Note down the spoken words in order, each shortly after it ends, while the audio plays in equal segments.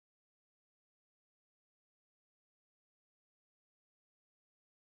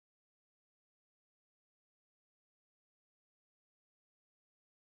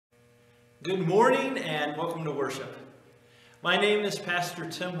Good morning and welcome to worship. My name is Pastor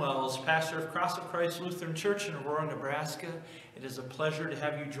Tim Wells, pastor of Cross of Christ Lutheran Church in Aurora, Nebraska. It is a pleasure to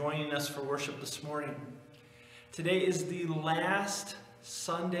have you joining us for worship this morning. Today is the last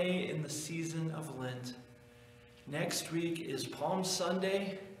Sunday in the season of Lent. Next week is Palm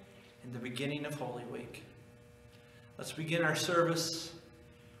Sunday and the beginning of Holy Week. Let's begin our service.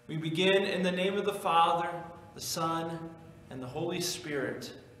 We begin in the name of the Father, the Son, and the Holy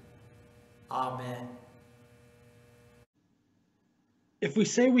Spirit. Amen. If we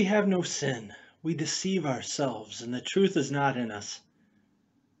say we have no sin, we deceive ourselves, and the truth is not in us.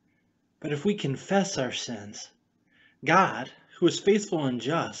 But if we confess our sins, God, who is faithful and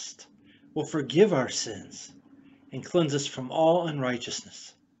just, will forgive our sins and cleanse us from all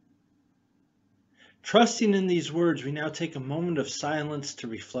unrighteousness. Trusting in these words, we now take a moment of silence to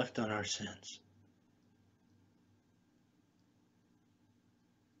reflect on our sins.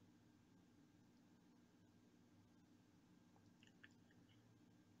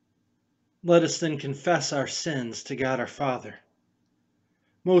 Let us then confess our sins to God our Father.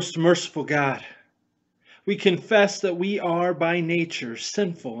 Most merciful God, we confess that we are by nature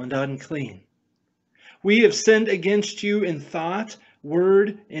sinful and unclean. We have sinned against you in thought,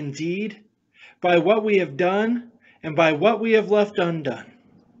 word, and deed, by what we have done and by what we have left undone.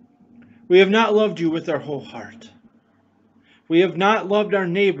 We have not loved you with our whole heart. We have not loved our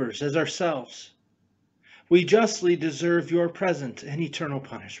neighbors as ourselves. We justly deserve your present and eternal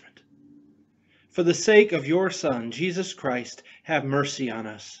punishment. For the sake of your Son, Jesus Christ, have mercy on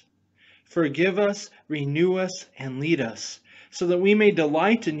us. Forgive us, renew us, and lead us, so that we may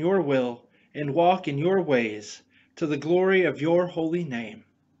delight in your will and walk in your ways, to the glory of your holy name.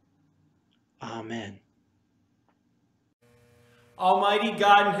 Amen. Almighty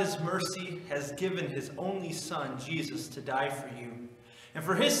God in his mercy has given his only Son, Jesus, to die for you. And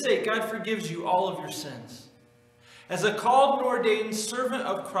for his sake, God forgives you all of your sins. As a called and ordained servant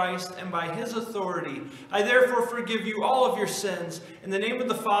of Christ and by his authority, I therefore forgive you all of your sins in the name of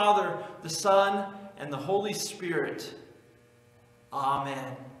the Father, the Son, and the Holy Spirit.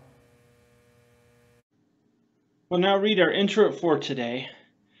 Amen. We'll now read our introit for today.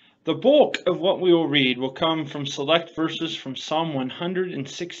 The bulk of what we will read will come from select verses from Psalm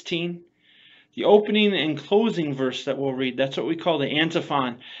 116. The opening and closing verse that we'll read, that's what we call the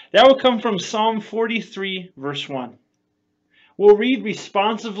antiphon. That will come from Psalm 43, verse 1. We'll read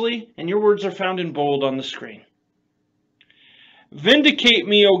responsively, and your words are found in bold on the screen. Vindicate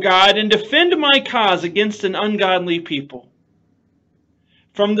me, O God, and defend my cause against an ungodly people.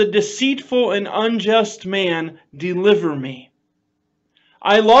 From the deceitful and unjust man, deliver me.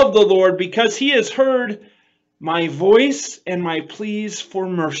 I love the Lord because he has heard my voice and my pleas for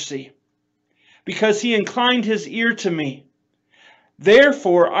mercy, because he inclined his ear to me.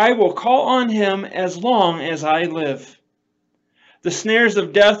 Therefore I will call on him as long as I live. The snares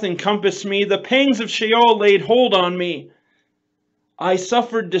of death encompassed me. The pangs of Sheol laid hold on me. I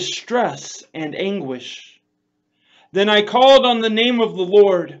suffered distress and anguish. Then I called on the name of the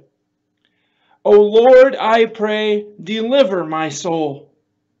Lord. O Lord, I pray, deliver my soul.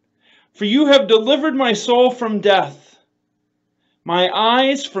 For you have delivered my soul from death, my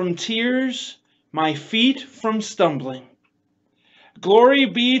eyes from tears, my feet from stumbling. Glory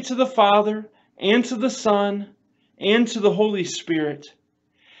be to the Father, and to the Son, and to the Holy Spirit,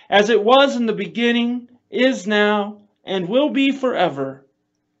 as it was in the beginning, is now, and will be forever.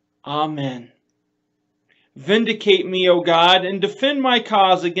 Amen. Vindicate me, O God, and defend my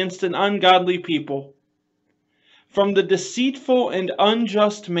cause against an ungodly people. From the deceitful and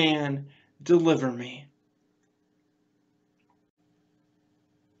unjust man, deliver me.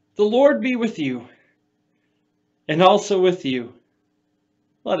 The Lord be with you, and also with you.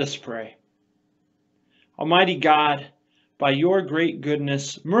 Let us pray. Almighty God, by your great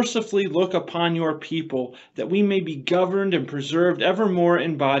goodness, mercifully look upon your people, that we may be governed and preserved evermore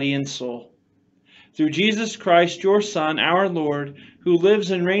in body and soul. Through Jesus Christ, your Son, our Lord, who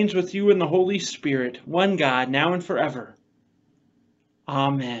lives and reigns with you in the Holy Spirit, one God, now and forever.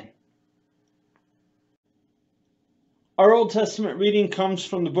 Amen. Our Old Testament reading comes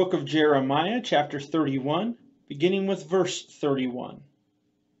from the book of Jeremiah, chapter 31, beginning with verse 31.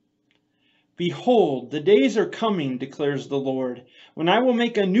 Behold, the days are coming, declares the Lord, when I will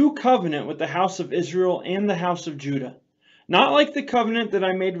make a new covenant with the house of Israel and the house of Judah, not like the covenant that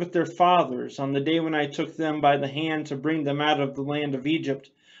I made with their fathers on the day when I took them by the hand to bring them out of the land of Egypt,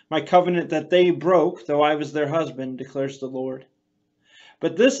 my covenant that they broke, though I was their husband, declares the Lord.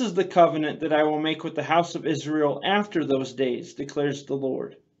 But this is the covenant that I will make with the house of Israel after those days, declares the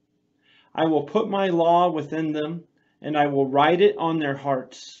Lord. I will put my law within them, and I will write it on their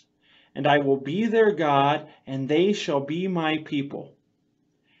hearts. and I will be their God, and they shall be my people.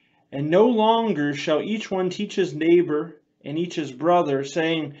 And no longer shall each one teach his neighbor and each his brother,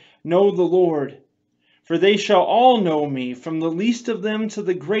 saying, Know the Lord. For they shall all know me, from the least of them to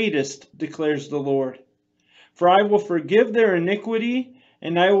the greatest, declares the Lord. For I will forgive their iniquity,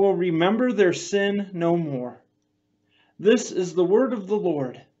 and I will remember their sin no more. This is the word of the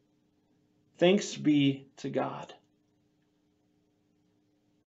Lord. Thanks be to God.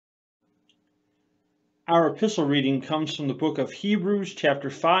 Our epistle reading comes from the book of Hebrews, chapter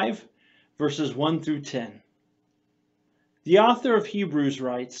 5, verses 1 through 10. The author of Hebrews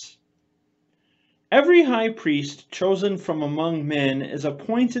writes, Every high priest chosen from among men is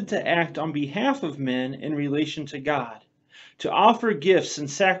appointed to act on behalf of men in relation to God, to offer gifts and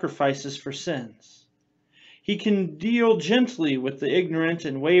sacrifices for sins. He can deal gently with the ignorant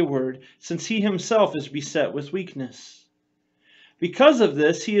and wayward, since he himself is beset with weakness. Because of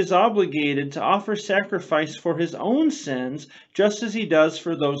this, he is obligated to offer sacrifice for his own sins, just as he does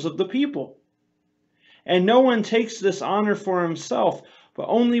for those of the people. And no one takes this honor for himself, but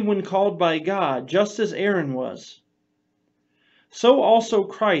only when called by God, just as Aaron was. So also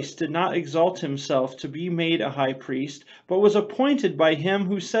Christ did not exalt himself to be made a high priest, but was appointed by him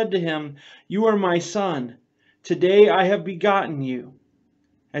who said to him, You are my son. Today I have begotten you.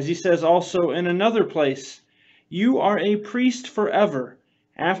 As he says also in another place, You are a priest forever,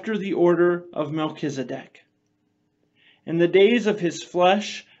 after the order of Melchizedek. In the days of his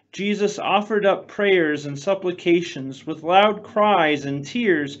flesh, Jesus offered up prayers and supplications with loud cries and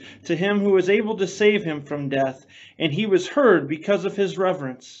tears to him who was able to save him from death, and he was heard because of his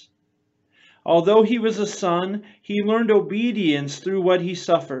reverence. Although he was a son, he learned obedience through what he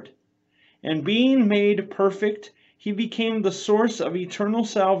suffered. And being made perfect, he became the source of eternal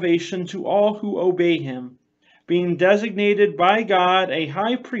salvation to all who obey him, being designated by God a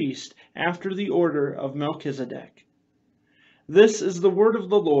high priest after the order of Melchizedek. This is the word of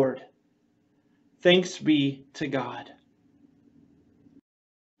the Lord. Thanks be to God.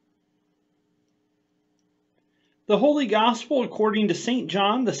 The Holy Gospel according to St.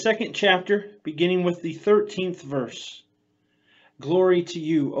 John, the 2nd chapter, beginning with the 13th verse. Glory to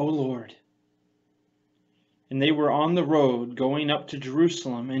you, O Lord. And they were on the road going up to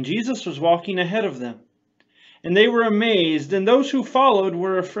Jerusalem, and Jesus was walking ahead of them. And they were amazed, and those who followed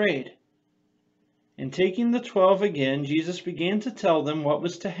were afraid. And taking the 12 again, Jesus began to tell them what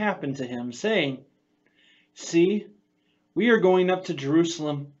was to happen to him, saying, See, we are going up to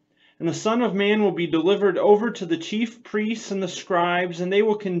Jerusalem, and the Son of Man will be delivered over to the chief priests and the scribes, and they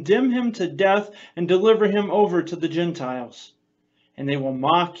will condemn him to death and deliver him over to the Gentiles. And they will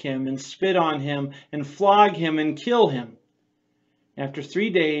mock him and spit on him and flog him and kill him. After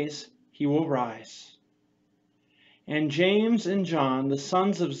 3 days he will rise. And James and John, the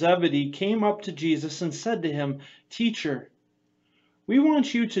sons of Zebedee, came up to Jesus and said to him, Teacher, we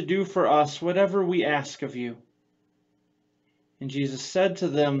want you to do for us whatever we ask of you. And Jesus said to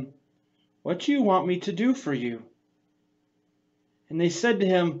them, What do you want me to do for you? And they said to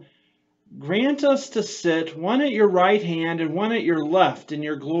him, Grant us to sit, one at your right hand and one at your left in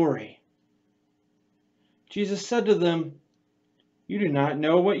your glory. Jesus said to them, You do not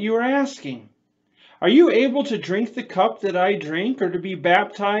know what you are asking. Are you able to drink the cup that I drink, or to be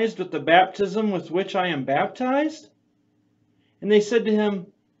baptized with the baptism with which I am baptized? And they said to him,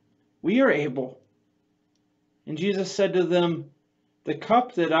 We are able. And Jesus said to them, The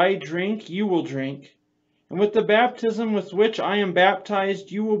cup that I drink you will drink, and with the baptism with which I am baptized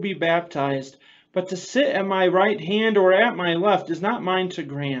you will be baptized. But to sit at my right hand or at my left is not mine to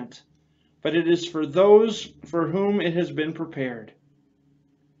grant, but it is for those for whom it has been prepared.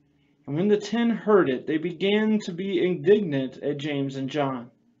 And when the 10 heard it, they began to be indignant at James and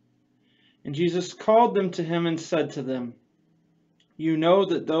John. And Jesus called them to him and said to them, You know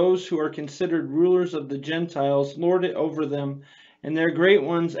that those who are considered rulers of the Gentiles lord it over them, and their great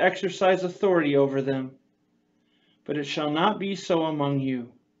ones exercise authority over them. But it shall not be so among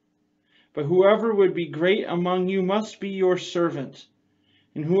you. But whoever would be great among you must be your servant,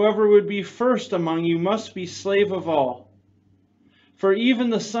 and whoever would be first among you must be slave of all. For even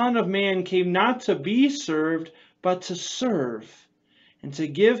the Son of Man came not to be served, but to serve, and to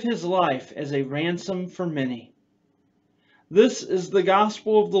give his life as a ransom for many. This is the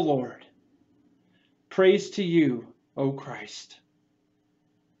gospel of the Lord. Praise to you, O Christ.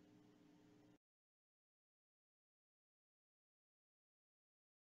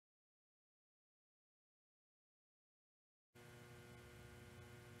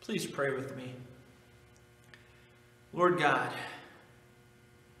 Please pray with me. Lord God,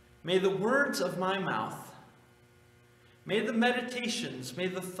 may the words of my mouth May the meditations, may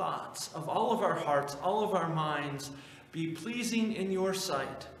the thoughts of all of our hearts, all of our minds be pleasing in your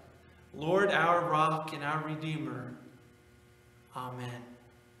sight. Lord, our rock and our Redeemer. Amen.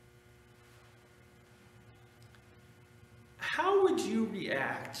 How would you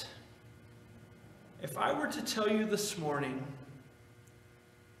react if I were to tell you this morning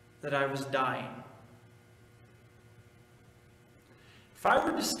that I was dying? If I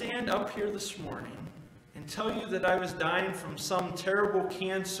were to stand up here this morning and tell you that I was dying from some terrible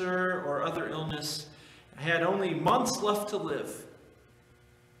cancer or other illness, I had only months left to live,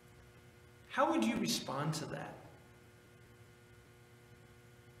 how would you respond to that?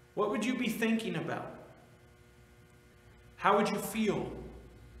 What would you be thinking about? How would you feel?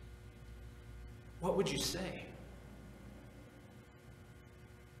 What would you say?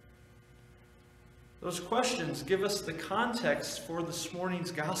 Those questions give us the context for this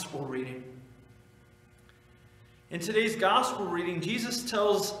morning's gospel reading. In today's gospel reading, Jesus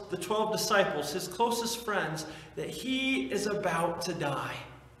tells the 12 disciples, his closest friends, that he is about to die.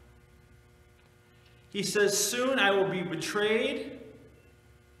 He says, soon I will be betrayed.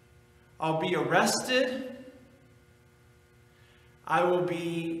 I'll be arrested. I will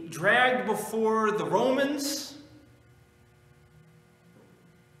be dragged before the Romans.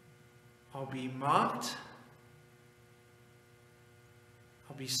 I'll be mocked.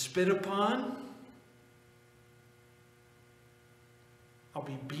 I'll be spit upon. I'll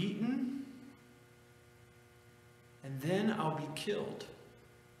be beaten. And then I'll be killed.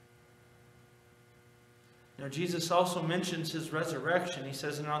 Now, Jesus also mentions his resurrection. He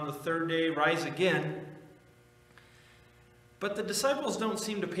says, and on the third day, rise again. But the disciples don't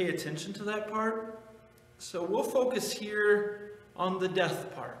seem to pay attention to that part. So we'll focus here on the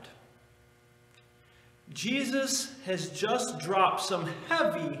death part. Jesus has just dropped some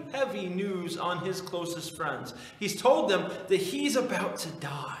heavy news on his closest friends. He's told them that he's about to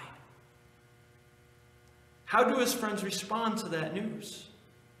die. How do his friends respond to that news?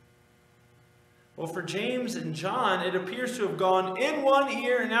 Well, for James and John, it appears to have gone in one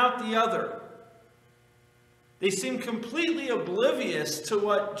ear and out the other. They seem completely oblivious to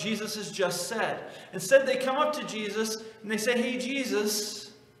what Jesus has just said. Instead, they come up to Jesus and they say, hey,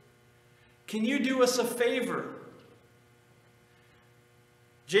 Jesus, can you do us a favor?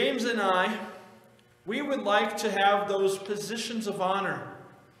 James and I, we would like to have those positions of honor,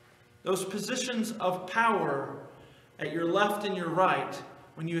 those positions of power at your left and your right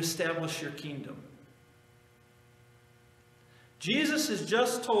when you establish your kingdom. Jesus has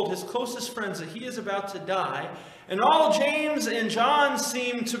just told his closest friends that he is about to die, and all James and John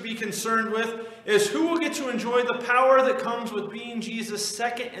seem to be concerned with is who will get to enjoy the power that comes with being Jesus'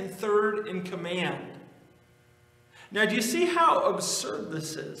 second and third in command. Now, do you see how absurd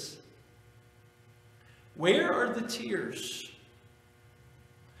this is? Where are the tears?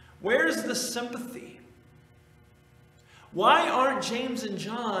 Where's the sympathy? Why aren't James and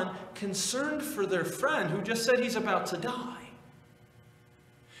John concerned for their friend who just said he's about to die?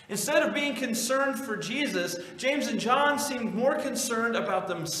 Instead of being concerned for Jesus, James and John seemed more concerned about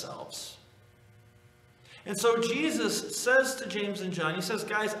themselves. And so Jesus says to James and John, he says,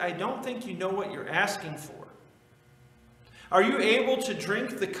 guys, I don't think you know what you're asking for. Are you able to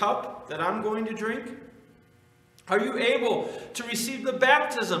drink the cup that I'm going to drink? Are you able to receive the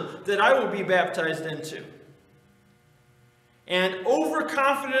baptism that I will be baptized into? And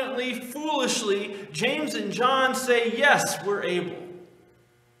overconfidently, foolishly, James and John say, yes, we're able.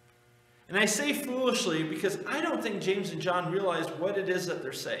 And I say foolishly because I don't think James and John realize what it is that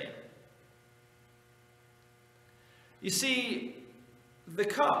they're saying. You see, the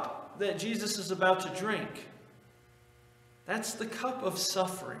cup that Jesus is about to drink, that's the cup of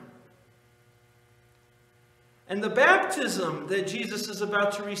suffering. And the baptism that Jesus is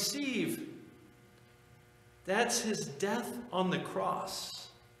about to receive, that's his death on the cross.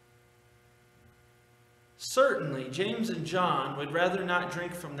 Certainly, James and John would rather not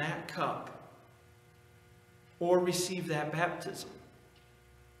drink from that cup or receive that baptism.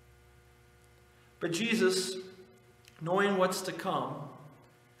 But Jesus, knowing what's to come,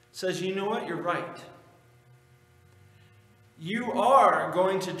 says, you know what? You're right. You are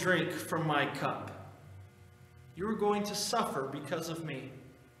going to drink from my cup. You're going to suffer because of me.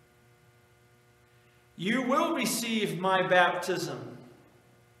 You will receive my baptism.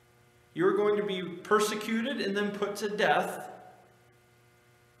 You're going to be persecuted and then put to death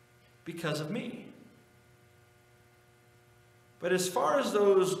because of me. But as far as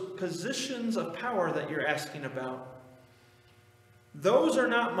those positions of power that you're asking about, those are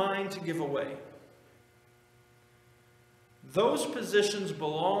not mine to give away. Those positions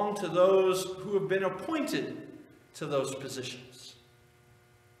belong to those who have been appointed to those positions.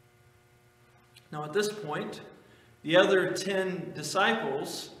 Now at this point, the other 10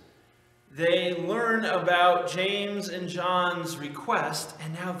 disciples, they learn about James and John's request,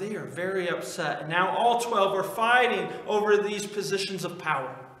 and now they are very upset. And now all 12 are fighting over these positions of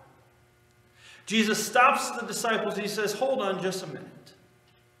power. Jesus stops the disciples and he says, hold on just a minute.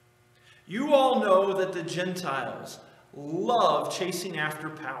 You all know that the Gentiles love chasing after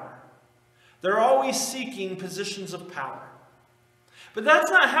power. They're always seeking positions of power. But that's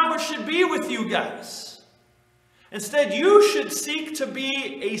not how it should be with you guys. Instead, you should seek to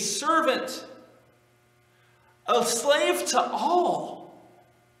be a servant, a slave to all.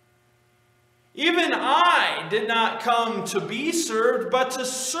 Even I did not come to be served, but to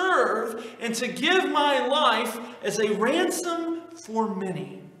serve and to give my life as a ransom for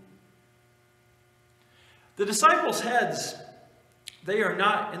many. The disciples' heads, they are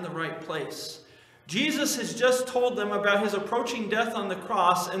not in the right place. Jesus has just told them about his approaching death on the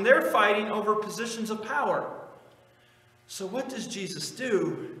cross, and they're fighting over positions of power. So what does Jesus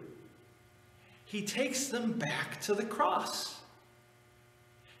do? He takes them back to the cross.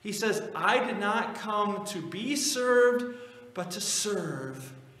 He says, I did not come to be served, but to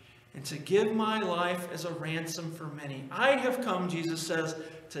serve and to give my life as a ransom for many. I have come, Jesus says,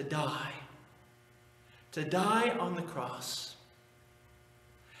 to die on the cross.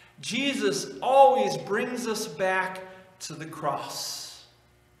 Jesus always brings us back to the cross.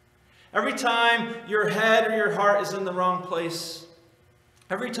 Every time your head or your heart is in the wrong place,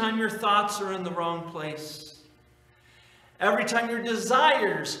 every time your thoughts are in the wrong place, every time your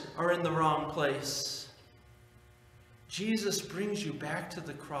desires are in the wrong place, Jesus brings you back to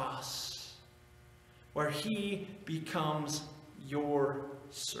the cross where he becomes your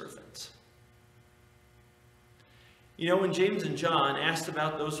servant. You know, when James and John asked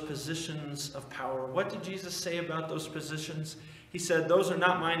about those positions of power, what did Jesus say about those positions? He said, those are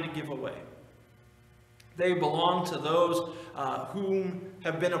not mine to give away. They belong to those whom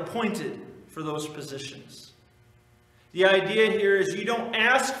have been appointed for those positions. The idea here is you don't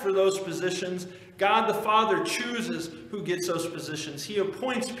ask for those positions. God the Father chooses who gets those positions. He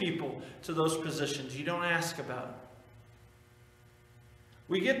appoints people to those positions. You don't ask about it.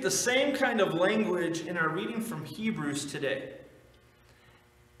 We get the same kind of language in our reading from Hebrews today.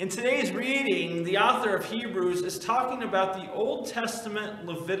 In today's reading, the author of Hebrews is talking about the Old Testament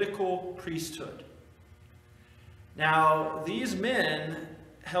Levitical priesthood. Now, these men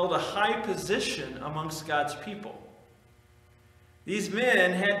held a high position amongst God's people. These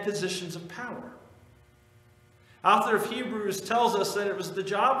men had positions of power. Author of Hebrews tells us that it was the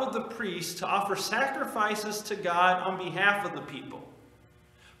job of the priest to offer sacrifices to God on behalf of the people.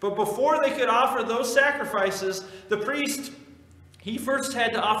 But before they could offer those sacrifices, the priest, he first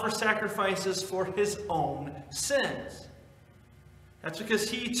had to offer sacrifices for his own sins. That's because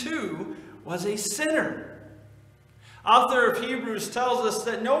he too was a sinner. Author of Hebrews tells us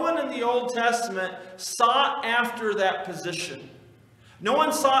that no one in the Old Testament sought after that position. No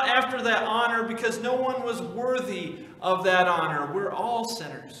one sought after that honor because no one was worthy of that honor. We're all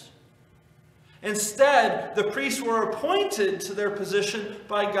sinners. Instead, the priests were appointed to their position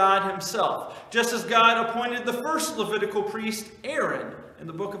by God himself, just as God appointed the first Levitical priest, Aaron, in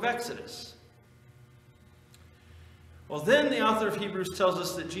the book of Exodus. Well, then the author of Hebrews tells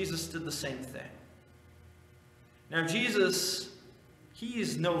us that Jesus did the same thing. Now, Jesus,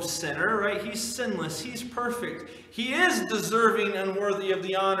 he's no sinner, right? He's sinless. He's perfect. He is deserving and worthy of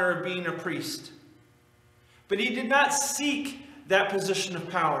the honor of being a priest. But he did not seek that position of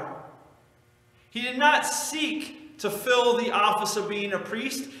power. He did not seek to fill the office of being a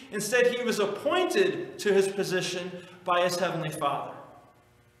priest. Instead, he was appointed to his position by his heavenly Father.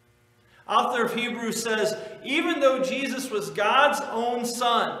 Author of Hebrews says, even though Jesus was God's own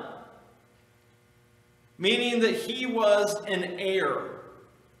son, meaning that he was an heir,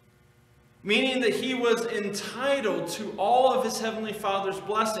 meaning that he was entitled to all of his heavenly Father's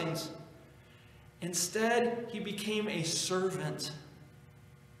blessings, instead, he became a servant.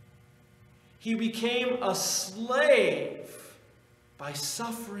 He became a slave by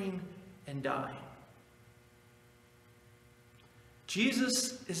suffering and dying.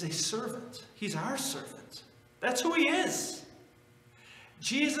 Jesus is a servant. He's our servant. That's who he is.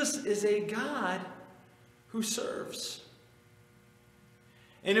 Jesus is a God who serves.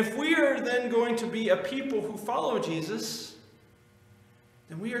 And if we are then going to be a people who follow Jesus,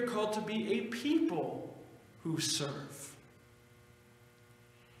 then we are called to be a people who serve.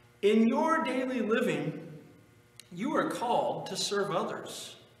 In your daily living, you are called to serve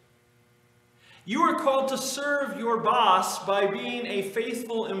others. You are called to serve your boss by being a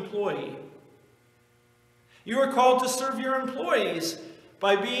faithful employee. You are called to serve your employees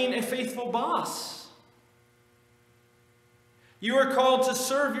by being a faithful boss. You are called to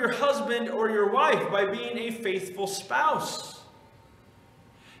serve your husband or your wife by being a faithful spouse.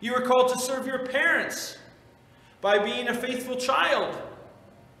 You are called to serve your parents by being a faithful child.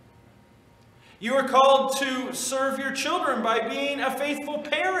 You are called to serve your children by being a faithful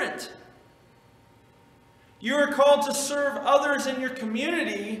parent. You are called to serve others in your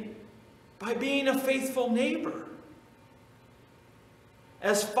community by being a faithful neighbor.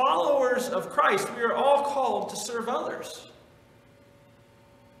 As followers of Christ, we are all called to serve others.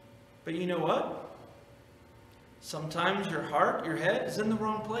 But you know what? Sometimes your heart, your head is in the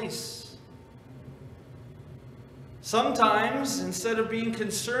wrong place. Sometimes, instead of being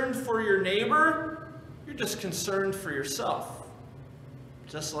concerned for your neighbor, you're just concerned for yourself.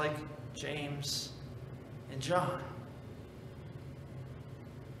 Just like James and John.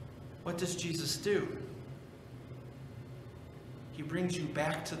 What does Jesus do? He brings you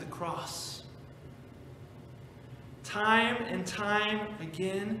back to the cross. Time and time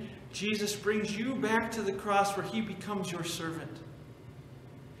again, Jesus brings you back to the cross where he becomes your servant.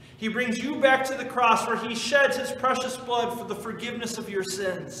 He brings you back to the cross where he sheds his precious blood for the forgiveness of your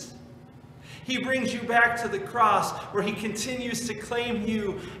sins. He brings you back to the cross where he continues to claim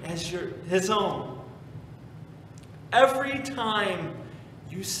you as his own. Every time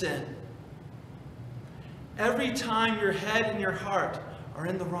you sin, every time your head and your heart are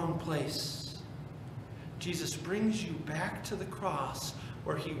in the wrong place, Jesus brings you back to the cross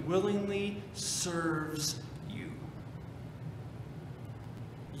where he willingly serves you.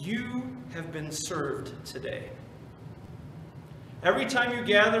 You have been served today. Every time you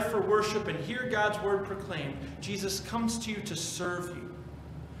gather for worship and hear God's word proclaimed, Jesus comes to you to serve you,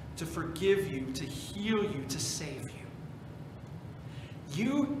 to forgive you, to heal you, to save you.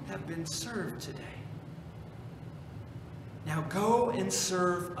 You have been served today. Now go and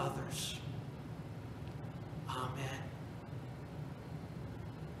serve others. Amen.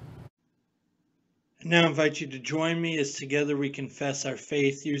 I now invite you to join me as together we confess our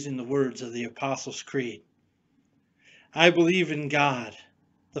faith using the words of the Apostles' Creed. I believe in God,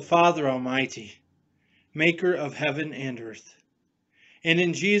 the Father Almighty, maker of heaven and earth, and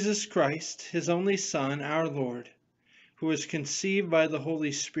in Jesus Christ, his only Son, our Lord, who was conceived by the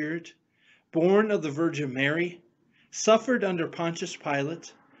Holy Spirit, born of the Virgin Mary, suffered under Pontius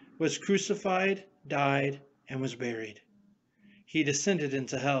Pilate, was crucified, died, and was buried. He descended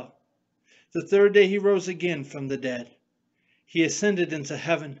into hell. The third day he rose again from the dead. He ascended into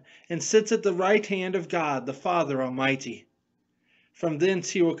heaven and sits at the right hand of God, the Father Almighty. From thence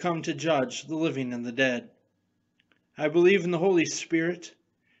he will come to judge the living and the dead. I believe in the Holy Spirit,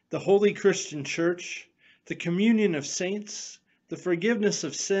 the holy Christian Church, the communion of saints, the forgiveness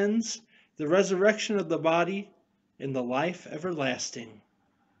of sins, the resurrection of the body, and the life everlasting.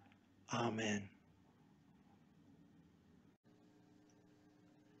 Amen.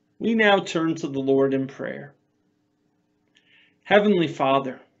 We now turn to the Lord in prayer. Heavenly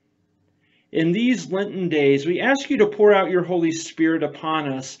Father, in these Lenten days, we ask you to pour out your Holy Spirit upon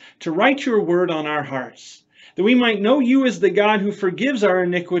us to write your word on our hearts, that we might know you as the God who forgives our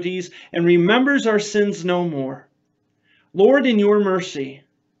iniquities and remembers our sins no more. Lord, in your mercy,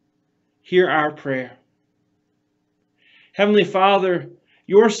 hear our prayer. Heavenly Father,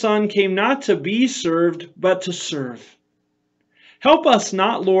 your Son came not to be served, but to serve. Help us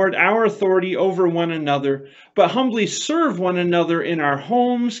not lord our authority over one another, but humbly serve one another in our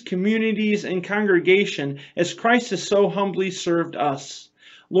homes, communities, and congregation as Christ has so humbly served us.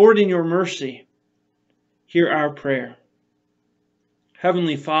 Lord, in your mercy, hear our prayer.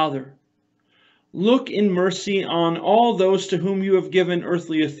 Heavenly Father, look in mercy on all those to whom you have given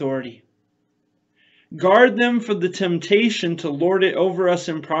earthly authority. Guard them from the temptation to lord it over us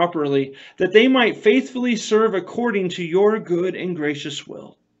improperly, that they might faithfully serve according to your good and gracious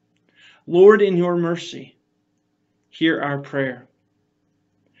will. Lord, in your mercy, hear our prayer.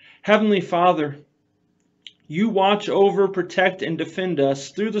 Heavenly Father, you watch over, protect, and defend us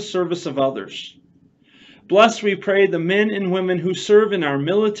through the service of others. Bless, we pray, the men and women who serve in our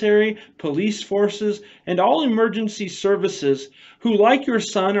military, police forces, and all emergency services, who, like your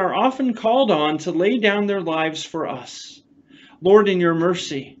Son, are often called on to lay down their lives for us. Lord, in your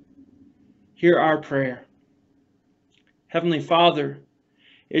mercy, hear our prayer. Heavenly Father,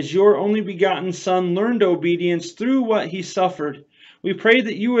 as your only begotten Son learned obedience through what he suffered, we pray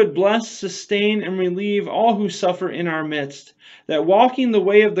that you would bless, sustain, and relieve all who suffer in our midst, that walking the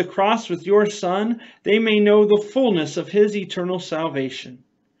way of the cross with your Son, they may know the fullness of his eternal salvation.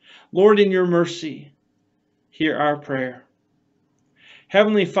 Lord, in your mercy, hear our prayer.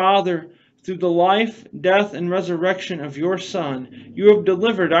 Heavenly Father, Through the life, death, and resurrection of your Son, you have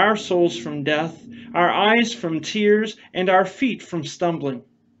delivered our souls from death, our eyes from tears, and our feet from stumbling.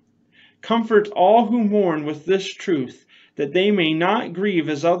 Comfort all who mourn with this truth, that they may not grieve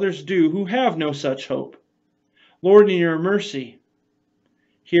as others do who have no such hope. Lord, in your mercy,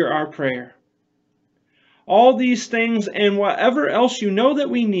 hear our prayer. All these things and whatever else you know that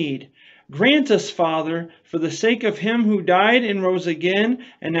we need, grant us, Father, for the sake of him who died and rose again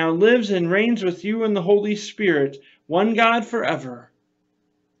and now lives and reigns with you in the Holy Spirit, one God forever.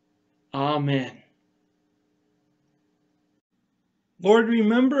 Amen. Lord,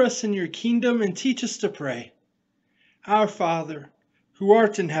 remember us in your kingdom and teach us to pray. Our Father, who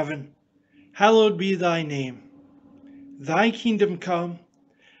art in heaven, hallowed be thy name. Thy kingdom come,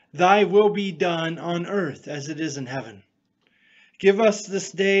 thy will be done on earth as it is in heaven. Give us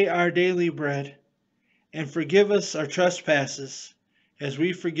this day our daily bread, and forgive us our trespasses, as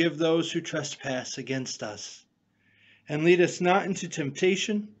we forgive those who trespass against us. And lead us not into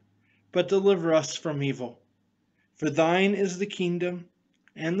temptation, but deliver us from evil. For thine is the kingdom,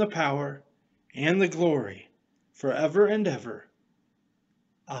 and the power, and the glory, forever and ever.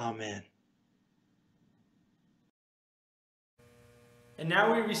 Amen. And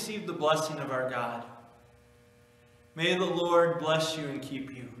now we receive the blessing of our God. May the Lord bless you and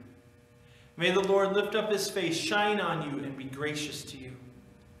keep you. May the Lord lift up his face, shine on you, and be gracious to you.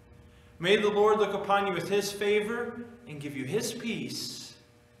 May the Lord look upon you with his favor and give you his peace.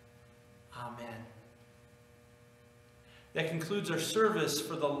 Amen. That concludes our service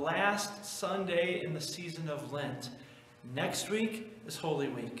for the last Sunday in the season of Lent. Next week is Holy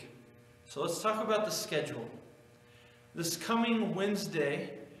Week. So let's talk about the schedule. This coming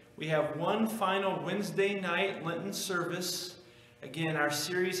Wednesday, we have one final Wednesday night Lenten service. Again, our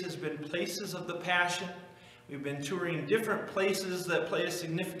series has been Places of the Passion. We've been touring different places that play a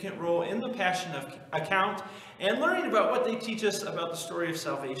significant role in the Passion account and learning about what they teach us about the story of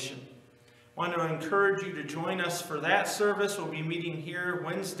salvation. I want to encourage you to join us for that service. We'll be meeting here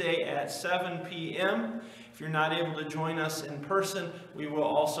Wednesday at 7 p.m. If you're not able to join us in person, we will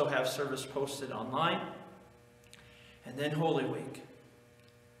also have service posted online. And then Holy Week.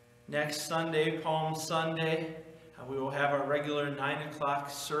 Next Sunday, Palm Sunday, we will have our regular 9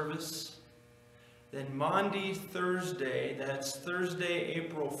 o'clock service. Then Maundy Thursday, that's Thursday,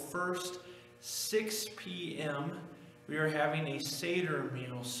 April 1st, 6 p.m., we are having a Seder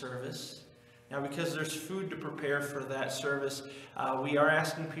meal service. Now, because there's food to prepare for that service, we are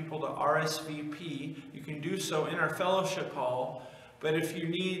asking people to RSVP. You can do so in our fellowship hall, but if you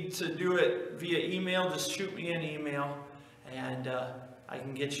need to do it via email, just shoot me an email, and I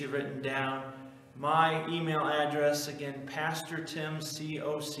can get you written down. My email address, again, Pastor Tim,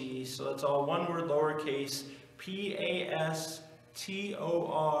 COC, so that's all one word, lowercase,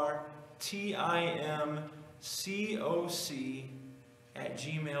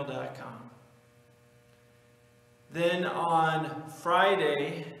 PASTORTIMCOC@gmail.com. Then on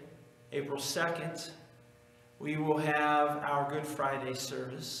Friday, April 2nd, we will have our Good Friday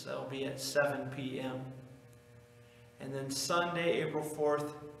service. That will be at 7 p.m. And then Sunday, April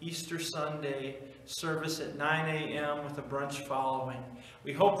 4th, Easter Sunday, service at 9 a.m. with a brunch following.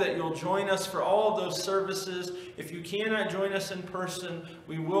 We hope that you'll join us for all of those services. If you cannot join us in person,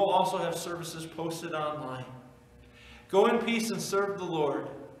 we will also have services posted online. Go in peace and serve the Lord.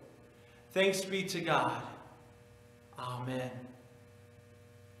 Thanks be to God. Amen.